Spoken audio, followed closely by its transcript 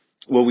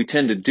what we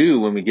tend to do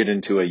when we get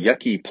into a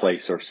yucky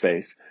place or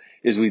space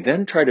is we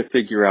then try to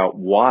figure out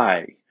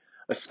why,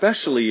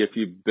 especially if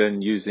you've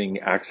been using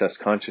access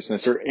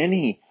consciousness or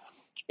any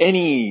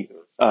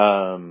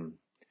um,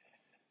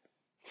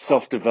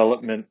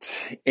 self-development,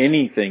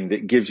 anything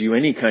that gives you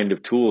any kind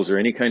of tools or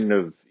any kind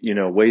of,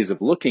 ways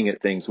of looking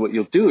at things. What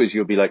you'll do is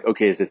you'll be like,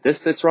 okay, is it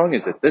this that's wrong?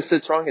 Is it this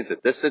that's wrong? Is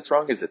it this that's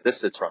wrong? Is it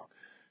this that's wrong?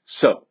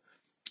 So,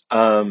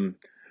 um,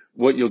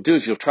 what you'll do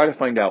is you'll try to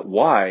find out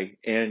why,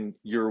 and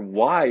your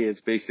why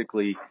is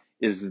basically,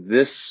 is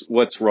this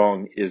what's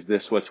wrong? Is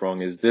this what's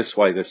wrong? Is this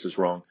why this is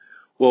wrong?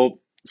 Well,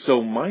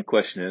 so my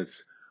question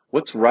is,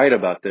 what's right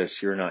about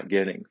this you're not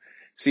getting?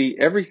 See,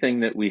 everything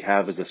that we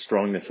have as a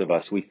strongness of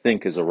us, we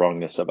think is a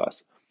wrongness of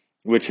us,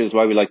 which is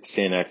why we like to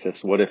say in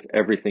Access, what if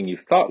everything you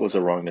thought was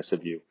a wrongness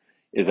of you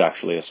is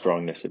actually a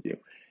strongness of you?